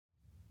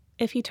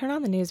If you turn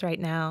on the news right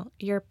now,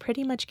 you're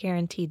pretty much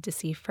guaranteed to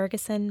see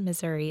Ferguson,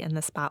 Missouri in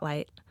the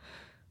spotlight.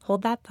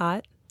 Hold That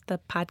Thought, the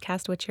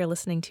podcast which you're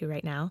listening to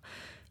right now,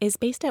 is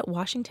based at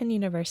Washington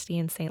University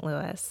in St.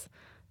 Louis.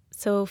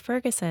 So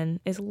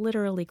Ferguson is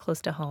literally close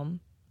to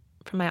home.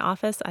 From my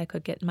office, I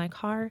could get in my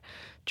car,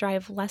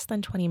 drive less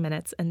than 20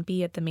 minutes, and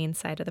be at the main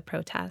site of the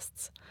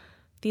protests.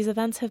 These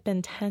events have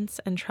been tense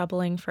and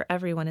troubling for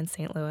everyone in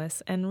St.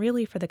 Louis, and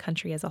really for the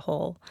country as a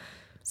whole.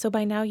 So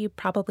by now you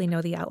probably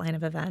know the outline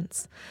of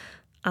events.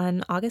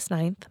 On August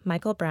 9th,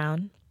 Michael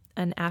Brown,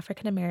 an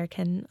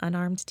African-American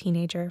unarmed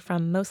teenager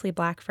from mostly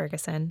Black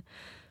Ferguson,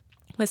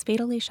 was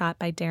fatally shot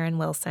by Darren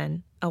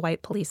Wilson, a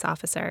white police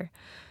officer.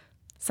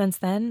 Since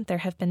then, there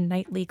have been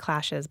nightly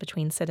clashes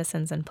between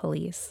citizens and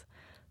police.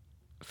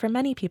 For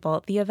many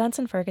people, the events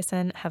in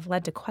Ferguson have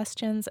led to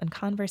questions and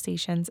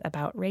conversations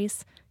about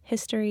race,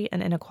 history,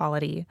 and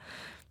inequality,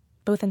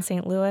 both in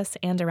St. Louis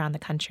and around the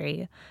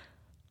country.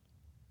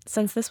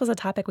 Since this was a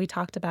topic we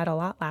talked about a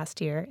lot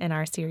last year in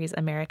our series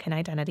American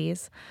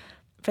Identities,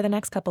 for the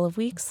next couple of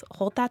weeks,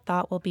 Hold That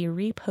Thought will be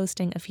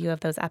reposting a few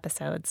of those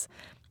episodes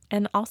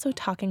and also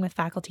talking with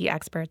faculty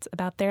experts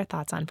about their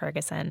thoughts on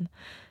Ferguson.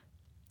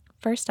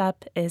 First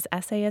up is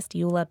essayist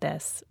Eula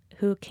Biss,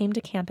 who came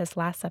to campus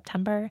last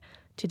September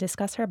to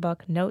discuss her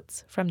book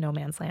Notes from No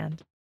Man's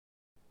Land.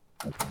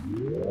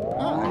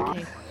 Oh,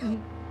 okay.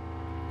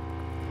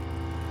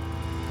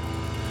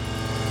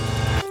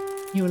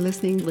 You're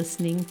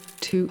listening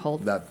to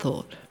Hold That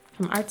Thought.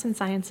 From Arts and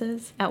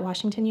Sciences at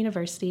Washington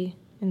University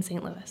in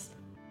St. Louis.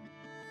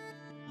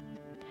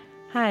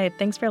 Hi,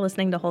 thanks for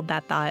listening to Hold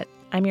That Thought.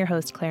 I'm your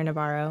host, Claire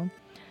Navarro.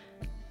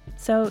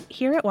 So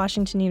here at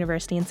Washington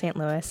University in St.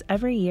 Louis,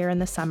 every year in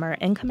the summer,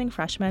 incoming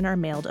freshmen are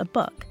mailed a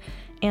book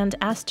and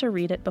asked to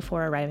read it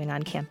before arriving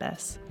on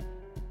campus.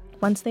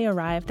 Once they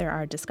arrive, there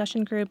are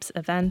discussion groups,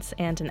 events,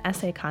 and an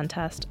essay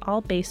contest,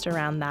 all based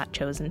around that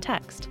chosen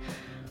text.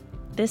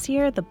 This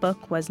year, the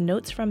book was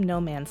Notes from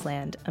No Man's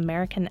Land,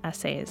 American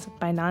Essays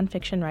by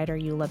nonfiction writer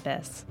Eula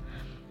Biss.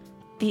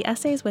 The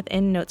essays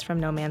within Notes from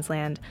No Man's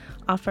Land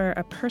offer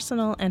a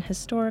personal and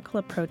historical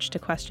approach to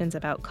questions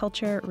about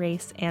culture,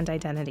 race, and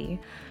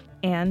identity.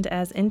 And,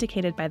 as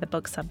indicated by the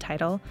book's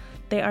subtitle,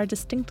 they are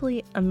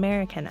distinctly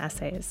American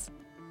essays.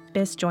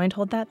 Biss joined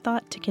Hold That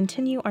Thought to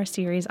continue our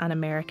series on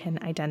American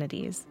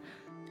identities.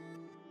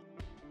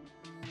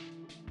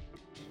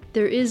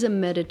 There is a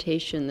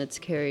meditation that's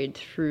carried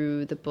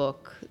through the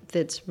book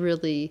that's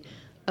really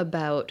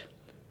about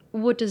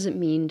what does it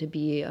mean to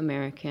be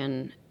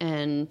American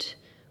and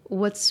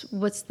what's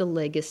the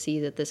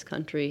legacy that this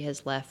country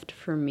has left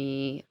for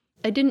me.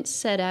 I didn't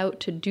set out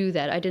to do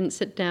that. I didn't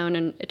sit down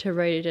and to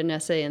write an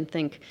essay and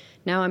think,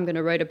 now I'm going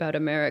to write about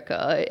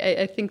America.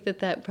 I think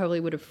that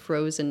probably would have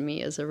frozen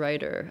me as a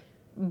writer.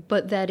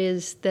 But that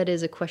is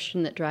a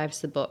question that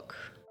drives the book.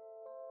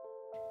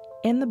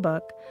 In the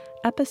book,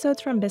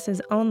 episodes from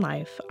Biss's own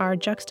life are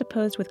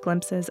juxtaposed with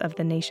glimpses of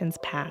the nation's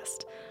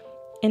past.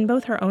 In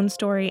both her own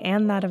story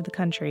and that of the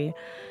country,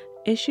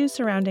 issues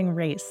surrounding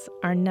race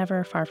are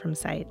never far from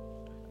sight.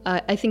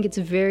 I think it's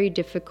very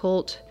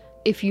difficult,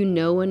 if you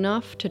know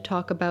enough, to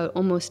talk about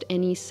almost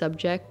any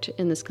subject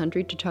in this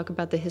country, to talk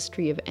about the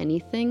history of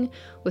anything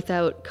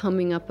without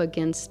coming up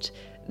against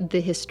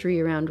the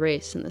history around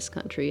race in this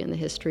country and the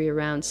history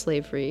around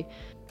slavery.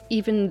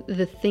 Even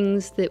the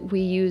things that we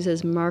use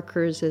as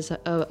markers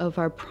of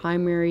our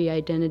primary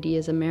identity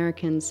as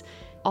Americans,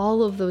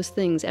 all of those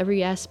things,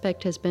 every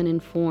aspect has been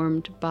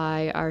informed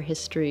by our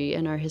history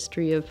and our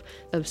history of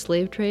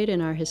slave trade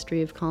and our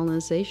history of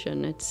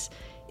colonization.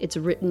 It's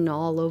written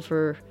all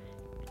over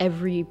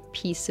every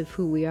piece of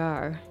who we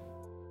are.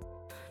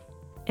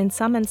 In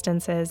some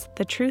instances,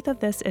 the truth of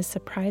this is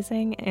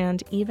surprising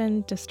and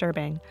even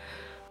disturbing.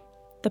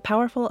 The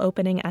powerful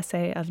opening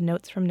essay of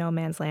Notes from No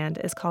Man's Land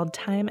is called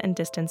Time and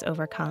Distance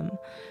Overcome.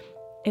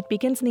 It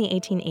begins in the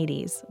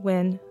 1880s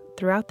when,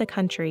 throughout the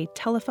country,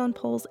 telephone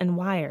poles and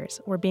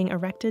wires were being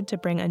erected to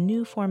bring a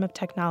new form of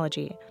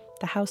technology,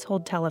 the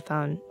household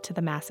telephone, to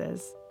the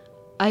masses.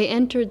 I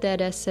entered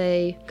that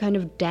essay kind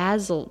of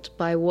dazzled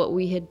by what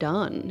we had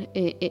done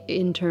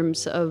in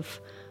terms of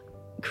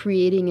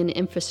creating an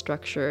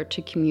infrastructure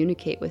to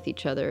communicate with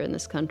each other in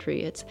this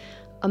country. It's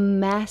a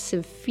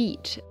massive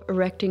feat,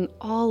 erecting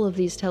all of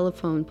these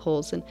telephone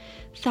poles and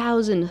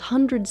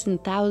hundreds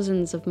and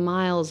thousands of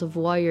miles of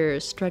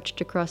wires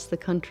stretched across the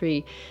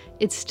country.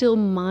 It's still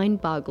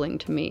mind-boggling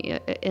to me.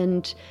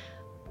 And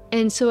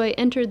so I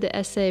entered the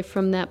essay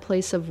from that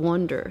place of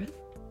wonder.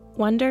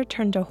 Wonder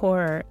turned to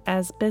horror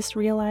as Biss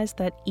realized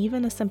that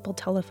even a simple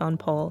telephone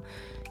pole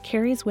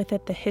carries with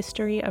it the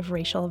history of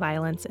racial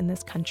violence in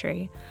this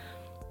country.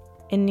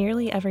 In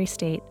nearly every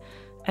state,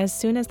 as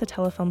soon as the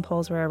telephone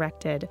poles were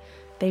erected,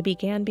 they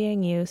began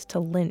being used to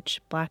lynch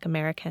Black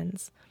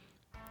Americans.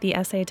 The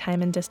essay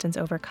Time and Distance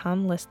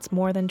Overcome lists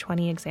more than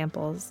 20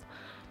 examples,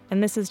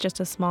 and this is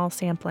just a small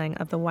sampling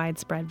of the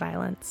widespread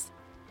violence.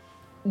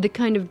 The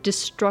kind of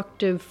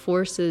destructive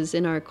forces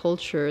in our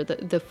culture,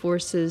 the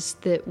forces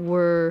that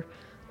were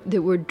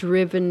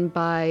driven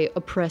by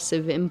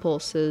oppressive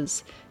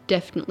impulses,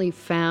 definitely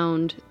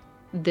found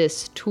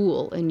this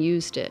tool and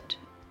used it.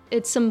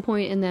 At some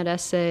point in that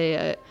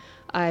essay,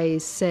 I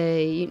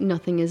say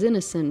nothing is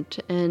innocent,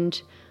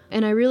 and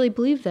I really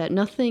believe that.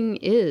 Nothing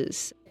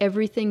is.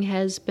 Everything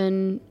has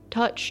been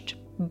touched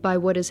by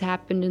what has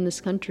happened in this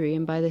country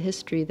and by the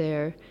history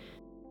there.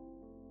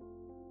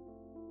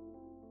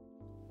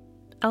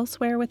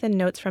 Elsewhere within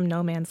Notes from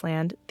No Man's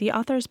Land, the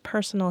author's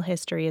personal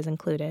history is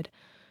included.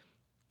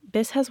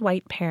 Biss has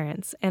white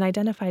parents and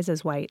identifies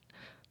as white,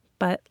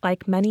 but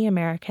like many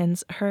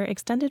Americans, her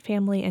extended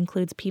family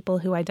includes people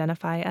who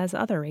identify as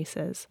other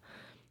races.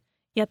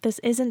 Yet this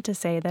isn't to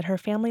say that her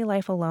family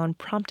life alone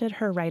prompted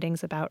her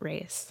writings about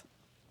race.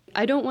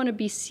 I don't want to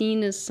be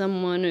seen as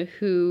someone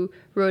who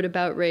wrote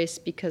about race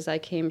because I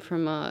came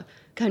from a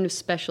kind of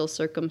special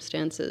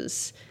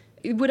circumstances.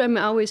 What I'm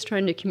always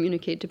trying to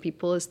communicate to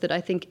people is that I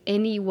think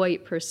any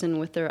white person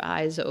with their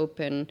eyes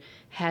open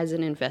has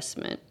an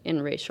investment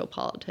in racial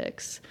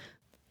politics.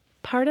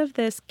 Part of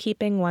this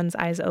keeping one's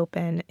eyes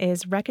open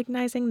is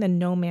recognizing the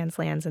no man's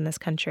lands in this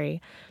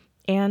country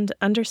and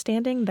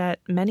understanding that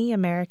many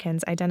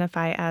Americans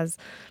identify as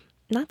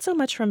not so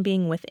much from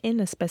being within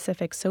a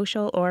specific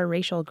social or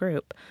racial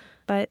group,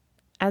 but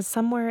as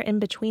somewhere in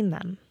between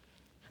them.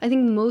 I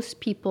think most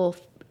people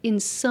in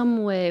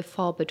some way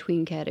fall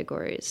between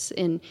categories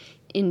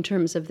in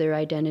terms of their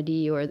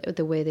identity or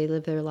the way they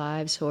live their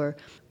lives or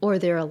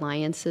their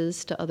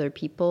alliances to other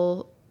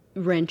people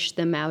wrench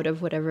them out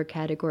of whatever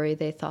category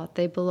they thought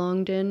they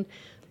belonged in.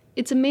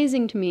 It's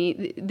amazing to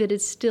me that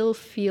it still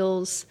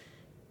feels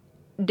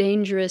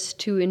dangerous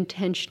to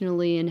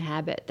intentionally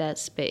inhabit that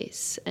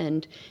space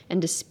and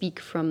to speak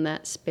from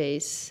that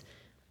space.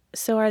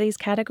 So are these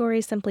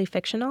categories simply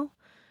fictional?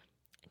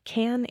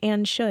 Can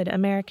and should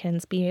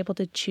Americans be able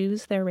to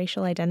choose their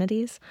racial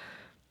identities?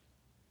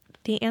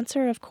 The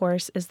answer, of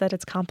course, is that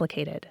it's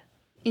complicated.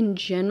 In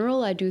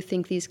general, I do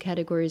think these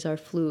categories are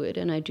fluid,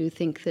 and I do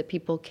think that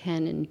people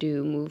can and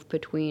do move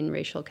between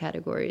racial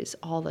categories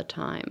all the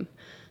time.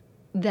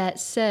 That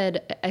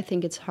said, I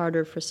think it's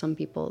harder for some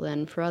people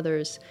than for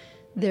others.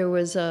 There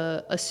was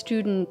a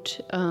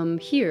student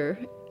here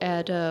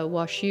at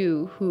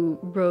WashU who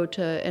wrote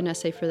an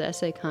essay for the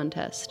essay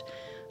contest.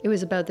 It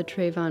was about the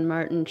Trayvon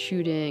Martin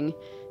shooting,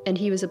 and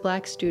he was a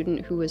black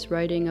student who was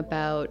writing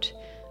about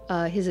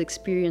his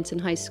experience in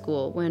high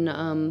school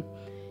when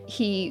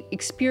he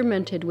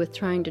experimented with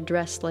trying to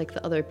dress like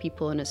the other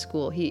people in his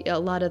school. A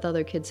lot of the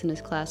other kids in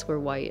his class were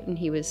white, and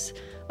he was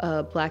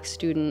a black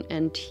student,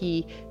 and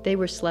they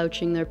were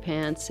slouching their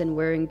pants and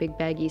wearing big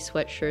baggy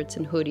sweatshirts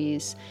and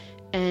hoodies,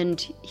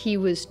 and he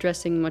was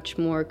dressing much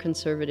more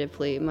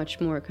conservatively, much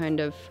more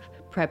kind of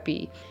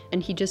preppy,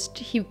 and he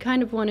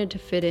kind of wanted to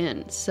fit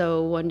in.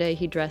 So one day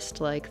he dressed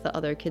like the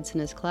other kids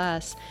in his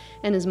class,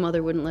 and his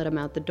mother wouldn't let him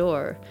out the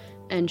door.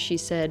 And she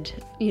said,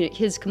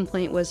 his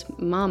complaint was,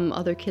 "Mom,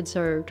 other kids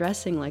are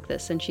dressing like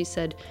this." And she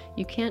said,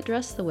 "You can't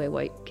dress the way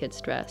white kids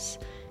dress.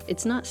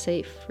 It's not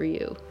safe for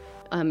you.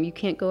 You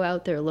can't go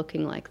out there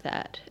looking like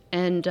that."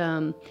 And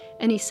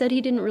he said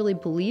he didn't really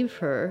believe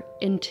her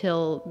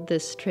until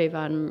this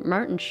Trayvon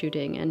Martin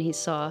shooting, and he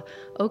saw,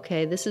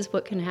 okay, this is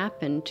what can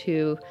happen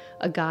to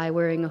a guy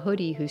wearing a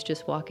hoodie who's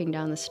just walking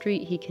down the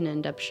street. He can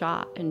end up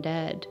shot and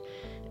dead.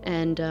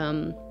 And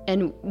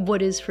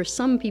what is for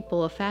some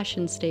people a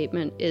fashion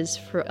statement is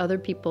for other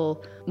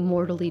people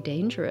mortally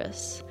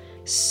dangerous.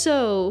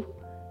 So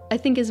I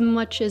think as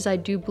much as I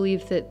do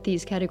believe that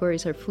these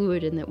categories are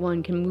fluid and that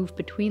one can move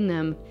between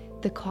them,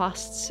 the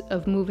costs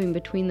of moving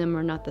between them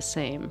are not the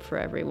same for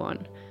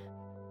everyone.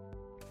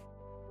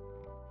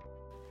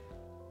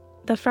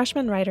 The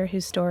freshman writer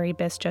whose story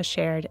Biss just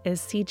shared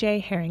is C.J.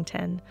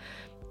 Harrington.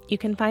 You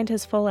can find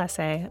his full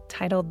essay,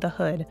 titled The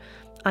Hood,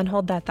 on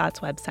Hold That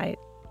Thought's website.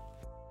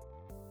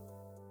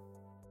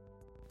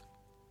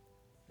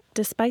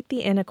 Despite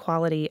the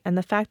inequality and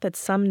the fact that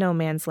some no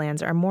man's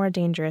lands are more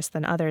dangerous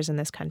than others in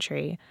this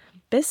country,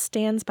 Biss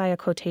stands by a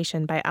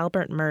quotation by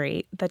Albert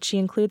Murray that she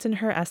includes in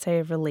her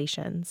essay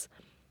Relations.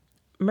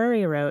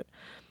 Murray wrote,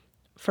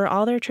 "For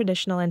all their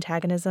traditional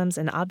antagonisms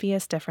and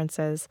obvious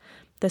differences,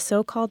 the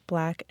so-called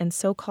black and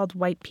so-called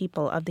white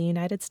people of the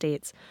United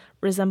States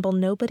resemble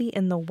nobody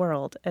in the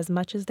world as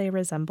much as they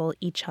resemble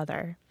each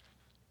other."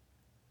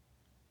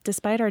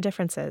 Despite our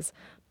differences,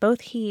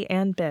 both he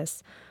and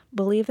Biss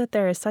believe that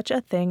there is such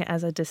a thing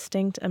as a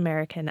distinct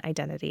American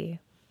identity.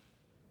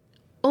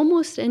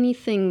 Almost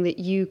anything that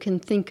you can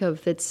think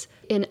of that's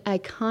an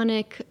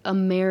iconic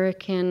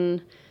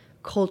American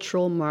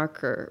cultural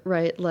marker,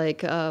 right?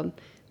 Like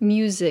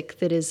music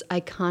that is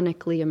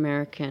iconically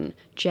American,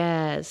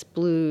 jazz,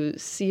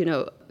 blues,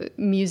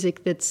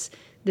 music that's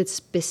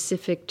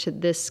specific to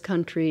this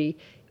country.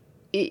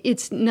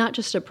 It's not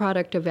just a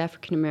product of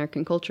African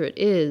American culture, it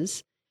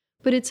is,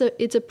 but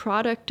it's a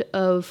product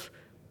of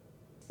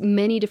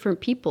many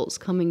different peoples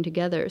coming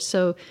together.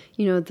 So,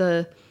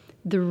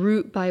 the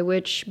route by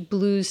which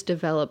blues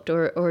developed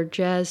or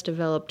jazz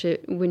developed,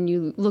 when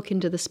you look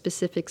into the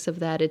specifics of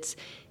that, it's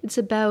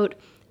about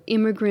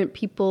immigrant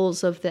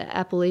peoples of the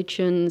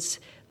Appalachians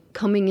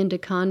coming into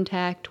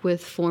contact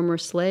with former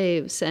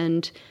slaves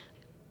and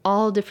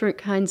all different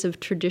kinds of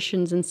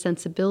traditions and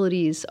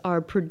sensibilities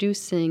are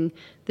producing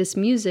this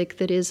music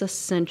that is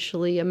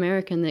essentially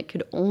American, that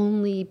could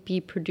only be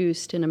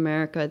produced in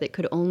America, that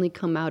could only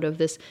come out of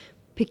this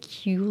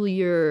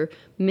peculiar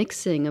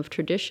mixing of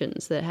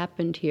traditions that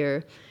happened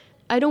here.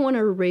 I don't want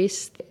to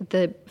erase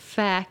the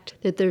fact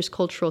that there's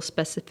cultural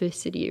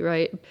specificity,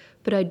 right?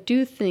 But I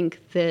do think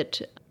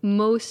that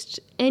most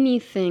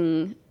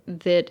anything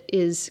that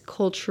is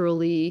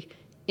culturally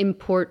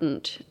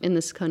important in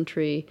this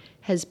country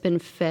has been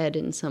fed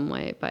in some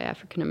way by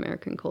African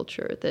American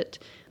culture, that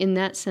in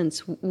that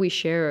sense we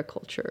share a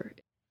culture.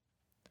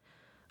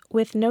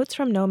 With Notes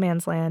from No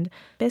Man's Land,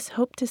 Biss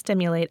hoped to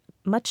stimulate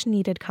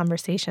much-needed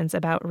conversations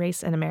about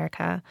race in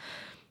America.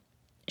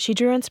 She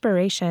drew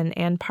inspiration,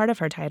 and part of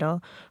her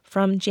title,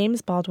 from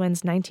James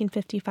Baldwin's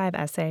 1955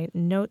 essay,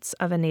 Notes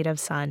of a Native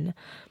Son.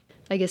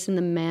 I guess in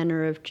the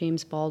manner of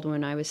James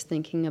Baldwin, I was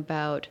thinking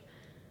about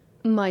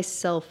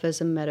myself as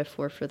a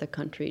metaphor for the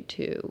country,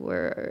 too,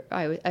 where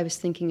I was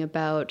thinking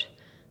about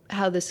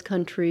how this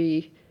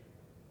country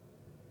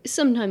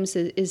sometimes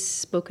is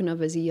spoken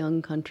of as a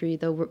young country,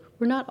 though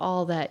we're not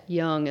all that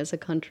young as a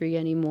country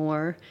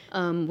anymore,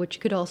 which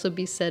could also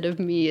be said of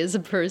me as a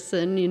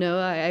person. You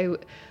know,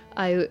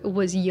 I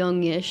was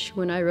youngish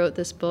when I wrote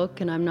this book,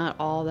 and I'm not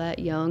all that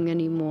young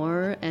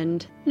anymore.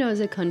 And, you know,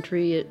 as a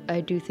country, I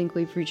do think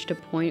we've reached a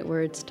point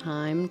where it's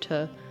time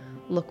to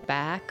look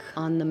back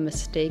on the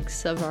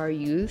mistakes of our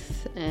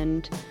youth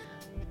and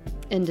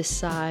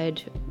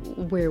decide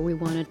where we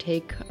want to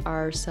take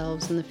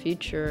ourselves in the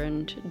future,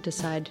 and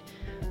decide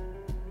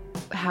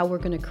how we're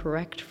going to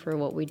correct for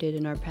what we did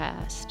in our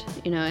past.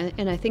 You know,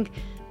 and I think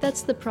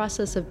that's the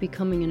process of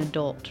becoming an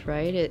adult,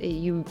 right?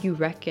 You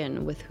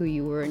reckon with who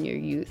you were in your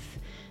youth,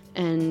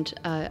 and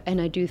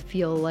I do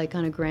feel like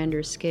on a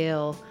grander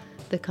scale,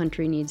 the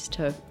country needs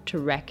to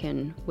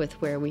reckon with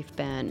where we've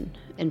been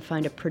and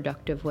find a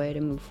productive way to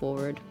move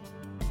forward.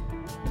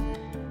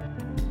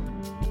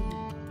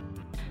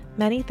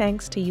 Many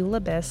thanks to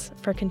Eula Biss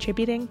for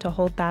contributing to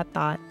Hold That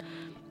Thought.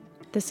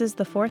 This is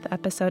the 4th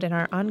episode in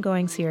our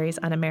ongoing series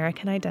on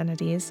American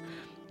identities.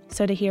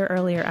 So to hear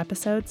earlier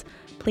episodes,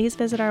 please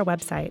visit our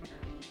website.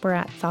 We're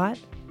at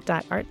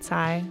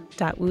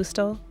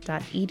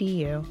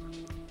thought.artsci.wustl.edu.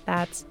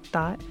 That's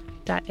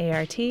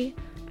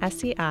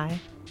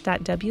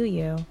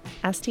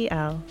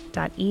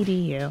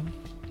thought.artsci.wustl.edu.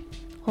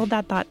 Hold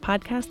That Thought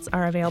podcasts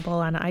are available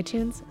on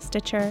iTunes,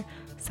 Stitcher,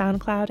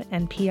 SoundCloud,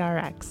 and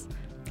PRX.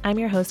 I'm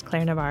your host,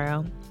 Claire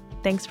Navarro.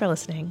 Thanks for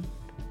listening.